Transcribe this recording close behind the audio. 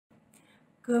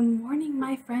Good morning,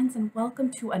 my friends, and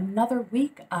welcome to another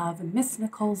week of Miss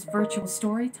Nicole's virtual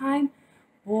story time.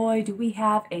 Boy, do we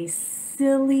have a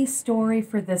silly story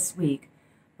for this week.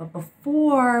 But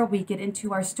before we get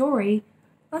into our story,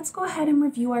 let's go ahead and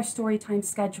review our story time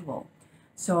schedule.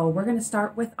 So we're going to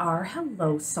start with our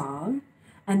hello song,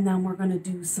 and then we're going to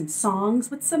do some songs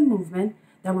with some movement.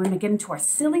 Then we're going to get into our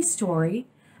silly story,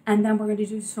 and then we're going to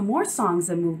do some more songs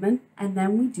and movement, and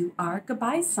then we do our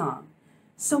goodbye song.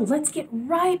 So let's get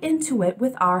right into it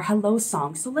with our hello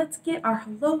song. So let's get our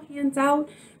hello hands out.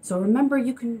 So remember,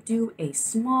 you can do a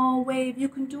small wave, you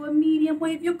can do a medium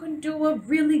wave, you can do a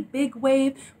really big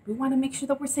wave. We want to make sure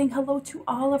that we're saying hello to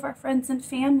all of our friends and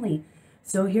family.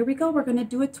 So here we go. We're going to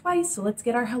do it twice. So let's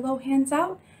get our hello hands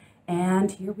out.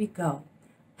 And here we go.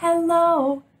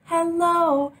 Hello,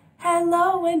 hello,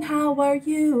 hello, and how are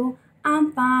you?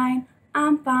 I'm fine,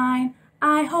 I'm fine.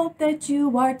 I hope that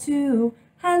you are too.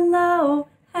 Hello,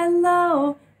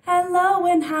 hello, hello,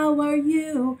 and how are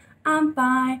you? I'm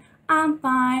fine, I'm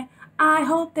fine. I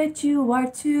hope that you are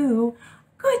too.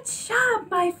 Good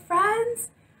job, my friends.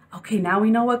 Okay, now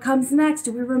we know what comes next.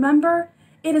 Do we remember?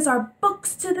 It is our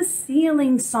books to the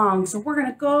ceiling song. So we're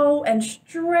gonna go and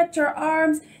stretch our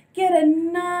arms, get a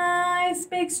nice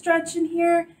big stretch in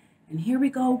here. And here we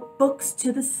go, books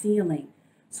to the ceiling.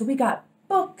 So we got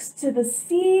books to the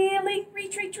ceiling,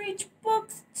 reach, reach, reach,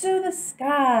 books to the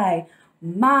sky.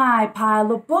 My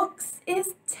pile of books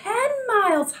is 10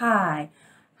 miles high.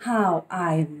 How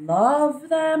I love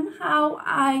them, how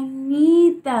I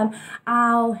need them.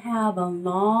 I'll have a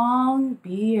long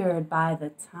beard by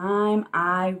the time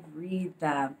I read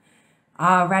them.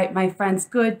 All right, my friends,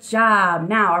 good job.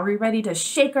 Now, are we ready to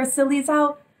shake our sillies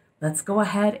out? Let's go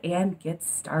ahead and get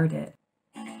started.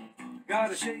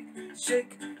 Gotta shake,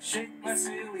 shake, shake my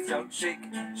sillies out. Shake,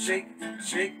 shake,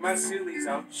 shake my sillies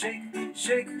out. Shake,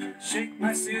 shake, shake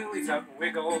my sillies out.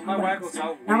 Wiggle my waggles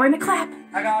out. Now we're gonna clap.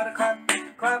 I gotta clap,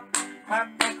 clap, clap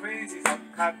my crazies out.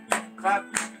 Clap, clap,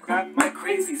 clap my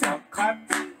crazies out. Clap,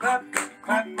 clap,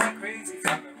 clap my crazies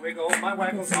out. Wiggle my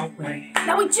waggles out.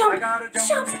 Now we jump,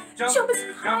 jump, jump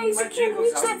as high as you can.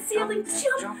 Reach that ceiling.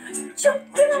 Jump,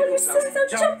 jump, get all your sillies out.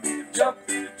 Jump, jump,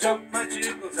 jump my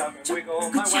jiggles out. Wiggle my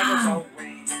Good waggles job. out.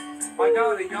 I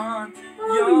gotta yawn,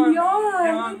 Oh, yawn, yawn. yawn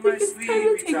I my think it's time to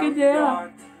sleepies take a out.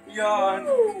 nap.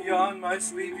 Yawn, yawn my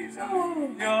sleepies out.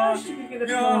 Oh, Yawn, I should get a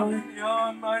yawn,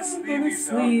 yawn my I'm gonna sleepies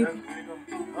sleep. out. And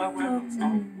wiggle my waggles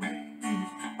out.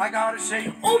 I gotta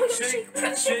shake, Oh, we gotta shake,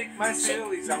 shake, shake my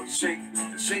sillies out. Shake,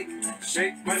 shake,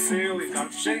 shake my sillies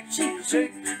out. Shake,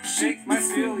 shake, shake my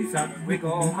sillies out.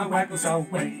 Wiggle my waggles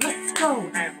away. Let's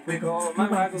go. And wiggle my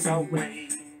waggles away.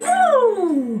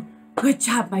 Woo! Good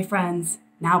job, my friends.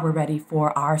 Now we're ready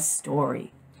for our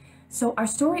story. So our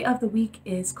story of the week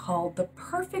is called The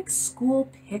Perfect School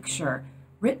Picture,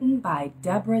 written by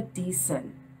Deborah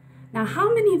Deason. Now,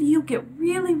 how many of you get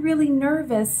really, really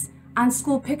nervous on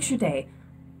school picture day?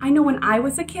 I know when I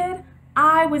was a kid,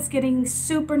 I was getting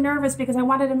super nervous because I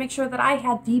wanted to make sure that I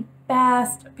had the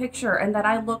best picture and that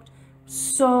I looked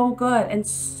so good and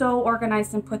so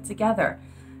organized and put together.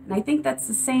 And I think that's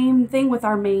the same thing with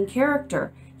our main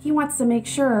character. He wants to make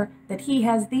sure that he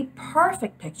has the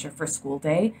perfect picture for school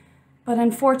day, but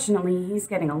unfortunately, he's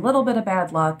getting a little bit of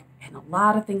bad luck and a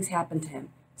lot of things happen to him.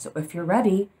 So if you're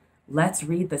ready, let's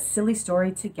read the silly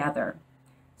story together.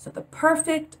 So the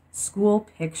perfect school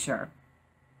picture.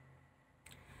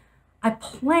 I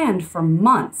planned for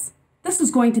months. This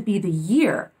was going to be the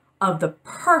year of the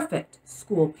perfect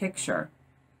school picture.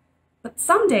 But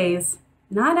some days,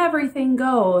 not everything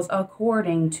goes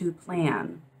according to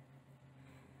plan.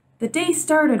 The day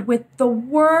started with the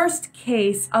worst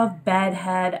case of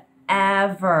bedhead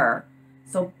ever.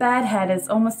 So bedhead is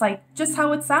almost like just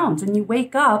how it sounds when you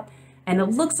wake up and it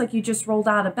looks like you just rolled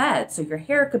out of bed. So your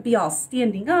hair could be all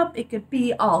standing up, it could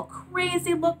be all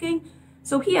crazy looking.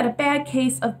 So he had a bad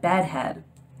case of bedhead.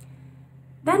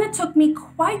 Then it took me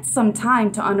quite some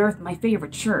time to unearth my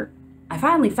favorite shirt. I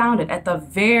finally found it at the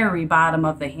very bottom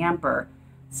of the hamper.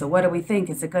 So what do we think?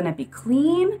 Is it going to be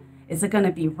clean? Is it going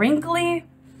to be wrinkly?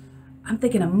 I'm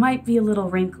thinking it might be a little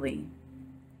wrinkly.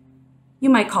 You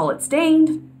might call it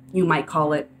stained. You might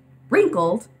call it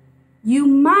wrinkled. You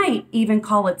might even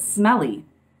call it smelly.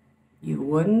 You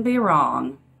wouldn't be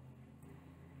wrong.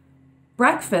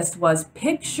 Breakfast was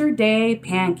picture day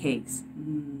pancakes.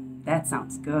 That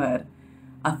sounds good.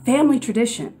 A family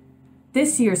tradition.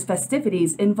 This year's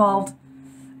festivities involved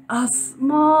a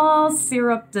small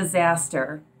syrup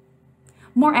disaster.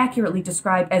 More accurately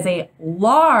described as a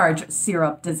large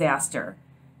syrup disaster.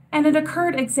 And it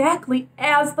occurred exactly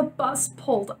as the bus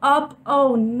pulled up.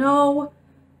 Oh no.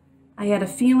 I had a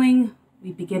feeling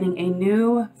we're beginning a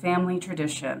new family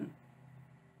tradition.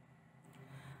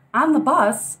 On the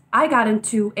bus, I got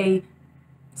into a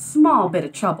small bit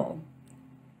of trouble.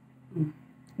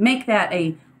 Make that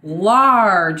a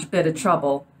large bit of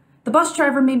trouble. The bus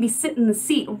driver made me sit in the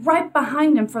seat right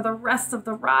behind him for the rest of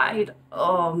the ride.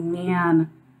 Oh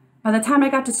man. By the time I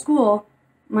got to school,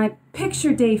 my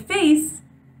picture day face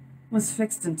was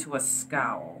fixed into a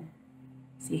scowl.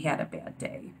 He had a bad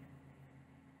day.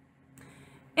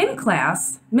 In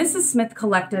class, Mrs. Smith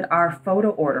collected our photo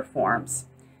order forms.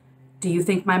 Do you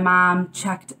think my mom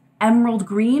checked emerald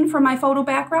green for my photo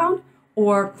background?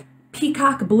 Or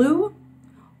peacock blue?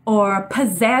 Or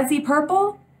pizzazzy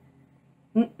purple?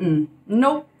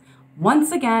 Nope.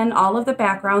 Once again, all of the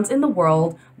backgrounds in the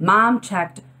world, Mom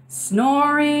checked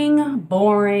snoring,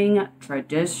 boring,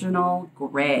 traditional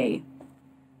gray.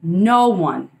 No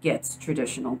one gets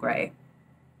traditional gray,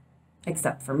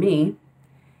 except for me.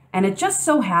 And it just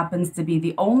so happens to be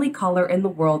the only color in the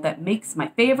world that makes my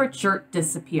favorite shirt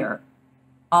disappear.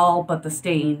 All but the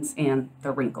stains and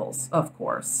the wrinkles, of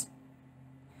course.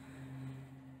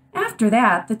 After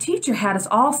that, the teacher had us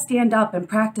all stand up and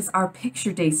practice our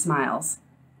picture day smiles.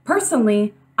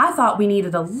 Personally, I thought we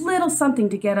needed a little something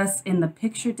to get us in the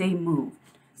picture day mood.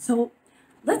 So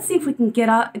let's see if we can get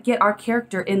our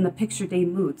character in the picture day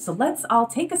mood. So let's all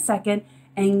take a second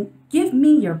and give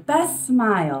me your best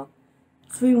smile.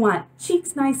 So we want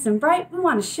cheeks nice and bright. We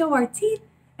want to show our teeth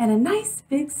and a nice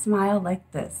big smile like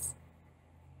this.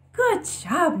 Good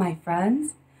job, my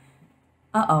friends.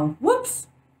 Uh-oh, whoops.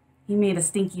 He made a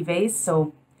stinky vase,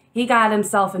 so he got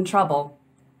himself in trouble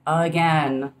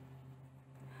again.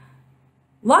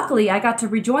 Luckily, I got to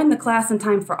rejoin the class in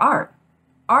time for art.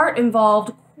 Art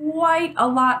involved quite a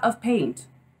lot of paint,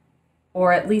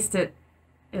 or at least it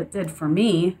did for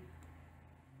me.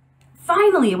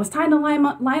 Finally, it was time to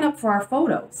line up for our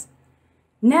photos.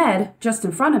 Ned, just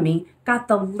in front of me, got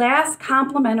the last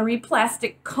complimentary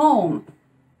plastic comb.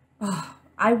 Oh,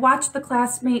 I watched the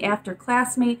classmate after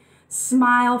classmate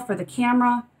smile for the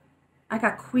camera. I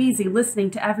got queasy listening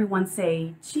to everyone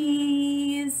say,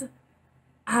 cheese.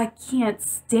 I can't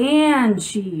stand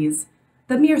cheese.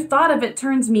 The mere thought of it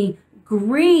turns me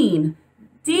green,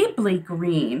 deeply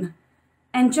green.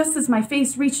 And just as my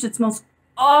face reached its most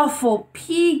awful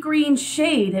pea green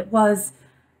shade, it was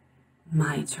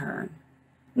my turn.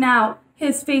 Now,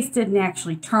 his face didn't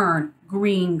actually turn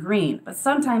green, but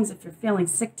sometimes if you're feeling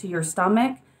sick to your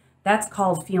stomach, that's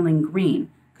called feeling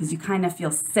green, because you kind of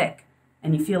feel sick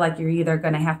and you feel like you're either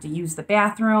going to have to use the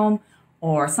bathroom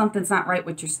or something's not right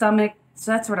with your stomach.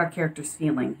 So that's what our character's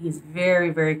feeling. He's very,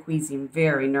 very queasy and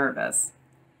very nervous.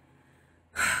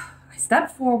 I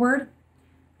stepped forward.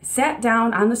 I sat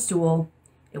down on the stool.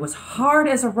 It was hard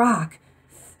as a rock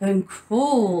and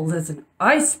cold as an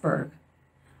iceberg.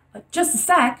 Just a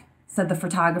sec, said the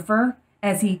photographer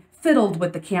as he fiddled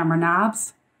with the camera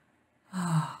knobs.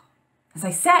 As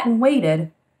I sat and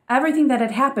waited, everything that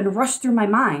had happened rushed through my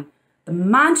mind. The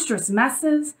monstrous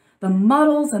messes, the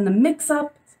muddles and the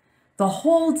mix-ups. The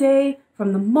whole day,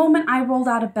 from the moment I rolled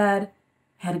out of bed,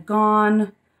 had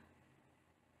gone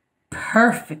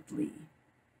perfectly.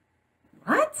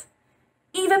 What?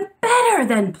 Even better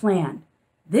than planned.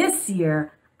 This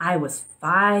year, I was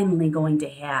finally going to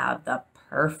have the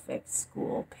perfect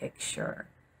school picture.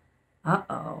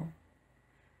 Uh-oh.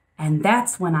 And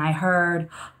that's when I heard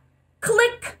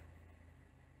click.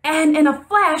 And in a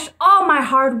flash, all my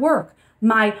hard work,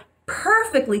 my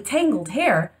perfectly tangled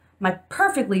hair, my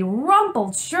perfectly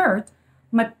rumpled shirt,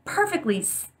 my perfectly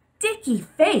sticky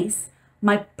face,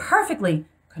 my perfectly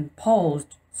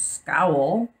composed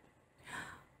scowl,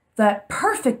 that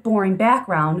perfect boring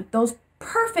background, those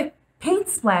perfect paint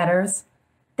splatters,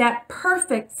 that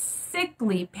perfect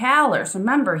sickly pallor. So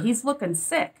remember, he's looking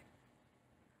sick.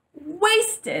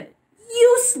 Wasted,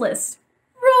 useless,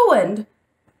 ruined,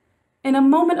 in a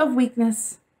moment of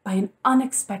weakness by an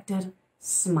unexpected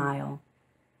smile.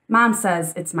 Mom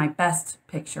says it's my best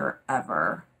picture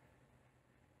ever.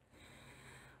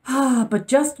 But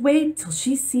just wait till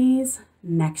she sees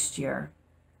next year.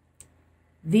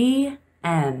 The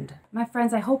end. My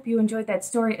friends, I hope you enjoyed that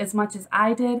story as much as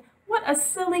I did. What a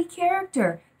silly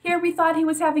character. Here we thought he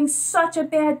was having such a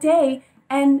bad day,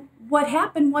 and what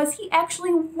happened was he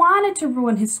actually wanted to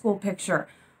ruin his school picture,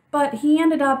 but he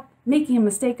ended up making a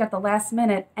mistake at the last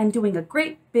minute and doing a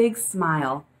great big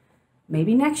smile.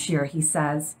 Maybe next year, he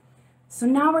says. So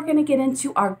now we're going to get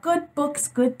into our good books,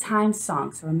 good time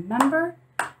song. So remember,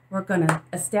 we're going to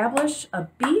establish a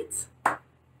beat.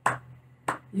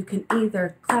 You can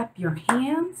either clap your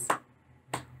hands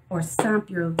or stomp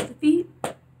your feet,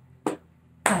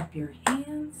 clap your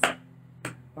hands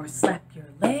or slap your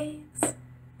legs,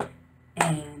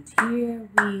 Here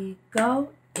we go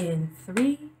in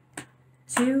 3,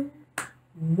 2,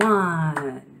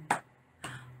 1.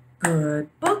 Good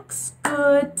books,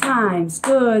 good times,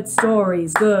 good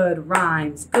stories, good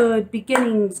rhymes, good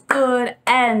beginnings, good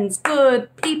ends,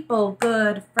 good people,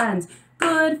 good friends,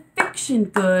 good fiction,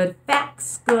 good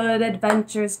facts, good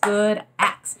adventures, good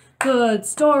acts, good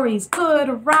stories,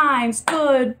 good rhymes,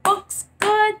 good books,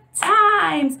 good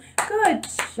times. Good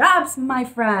jobs, my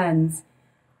friends.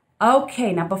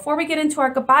 Okay, now before we get into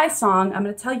our goodbye song, I'm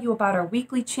going to tell you about our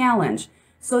weekly challenge.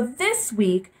 So this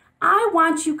week, I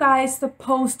want you guys to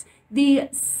post the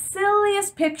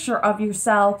silliest picture of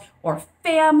yourself or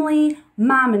family,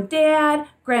 mom and dad,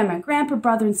 grandma and grandpa,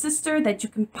 brother and sister that you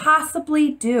can possibly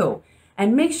do.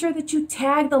 And make sure that you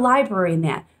tag the library in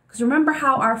that. Because remember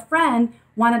how our friend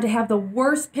wanted to have the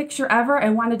worst picture ever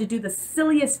and wanted to do the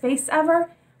silliest face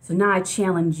ever? So now I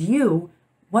challenge you,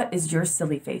 what is your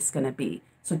silly face going to be?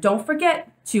 So don't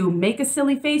forget to make a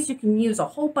silly face. You can use a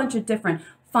whole bunch of different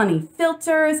funny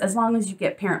filters as long as you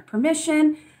get parent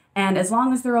permission. And as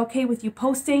long as they're okay with you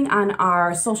posting on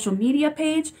our social media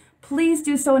page, please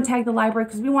do so and tag the library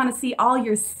because we want to see all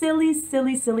your silly,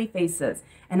 silly, silly faces.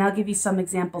 And I'll give you some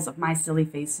examples of my silly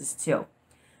faces too.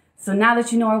 So now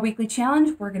that you know our weekly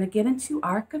challenge, we're going to get into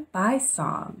our goodbye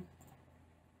song.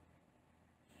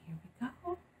 Here we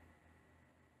go.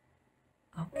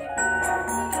 Okay.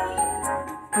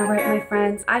 All right, my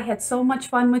friends, I had so much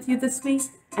fun with you this week,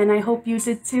 and I hope you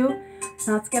did too.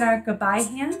 So let's get our goodbye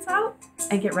hands out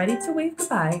and get ready to wave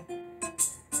goodbye.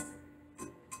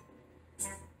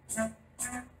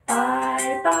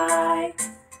 Bye-bye,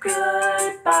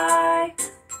 goodbye,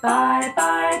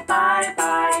 bye-bye,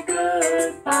 bye-bye,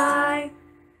 goodbye.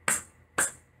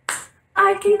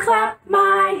 I can clap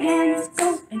my hands,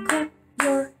 go and clap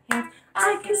your hands.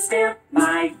 I can stamp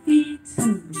my feet,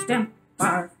 and stamp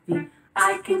our feet.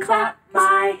 I can clap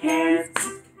my hands,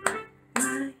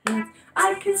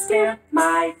 I can stamp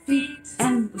my feet,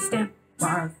 and we stamp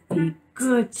our feet.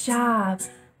 Good job.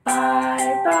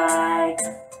 Bye-bye,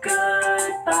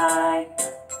 goodbye,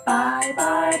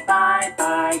 bye-bye,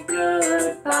 bye-bye,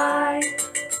 goodbye,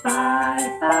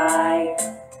 bye-bye,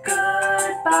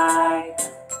 goodbye,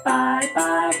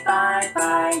 bye-bye,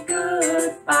 bye-bye,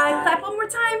 goodbye. Clap one more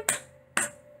time.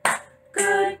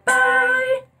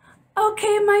 Goodbye.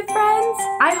 Okay, my friends,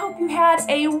 I hope you had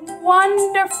a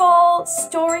wonderful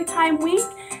story time week,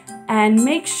 and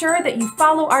make sure that you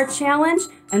follow our challenge,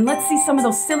 and let's see some of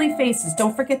those silly faces.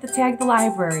 Don't forget to tag the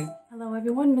library. Hello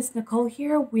everyone, Miss Nicole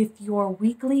here with your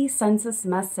weekly census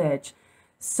message.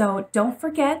 So don't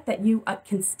forget that you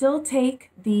can still take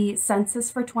the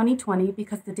census for 2020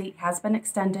 because the date has been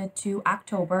extended to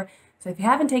October. So if you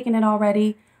haven't taken it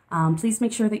already, please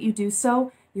make sure that you do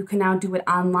so. You can now do it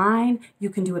online. You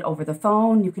can do it over the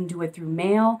phone. You can do it through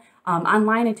mail.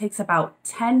 Online, it takes about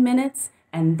 10 minutes,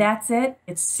 and that's it.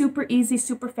 It's super easy,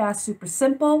 super fast, super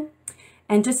simple.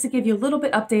 And just to give you a little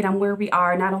bit update on where we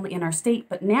are, not only in our state,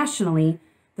 but nationally,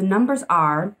 the numbers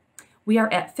are, we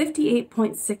are at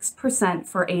 58.6%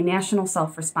 for a national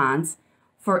self-response.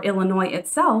 For Illinois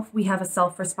itself, we have a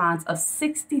self-response of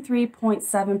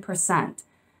 63.7%.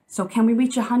 So can we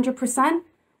reach 100%?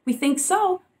 We think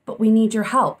so, but we need your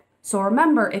help. So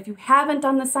remember, if you haven't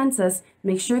done the census,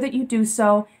 make sure that you do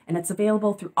so, and it's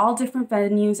available through all different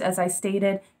venues. As I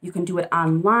stated, you can do it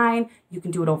online, you can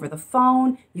do it over the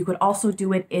phone, you could also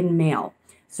do it in mail.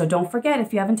 So don't forget,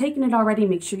 if you haven't taken it already,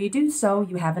 make sure you do so.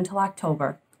 You have until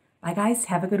October. Bye guys,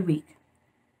 have a good week.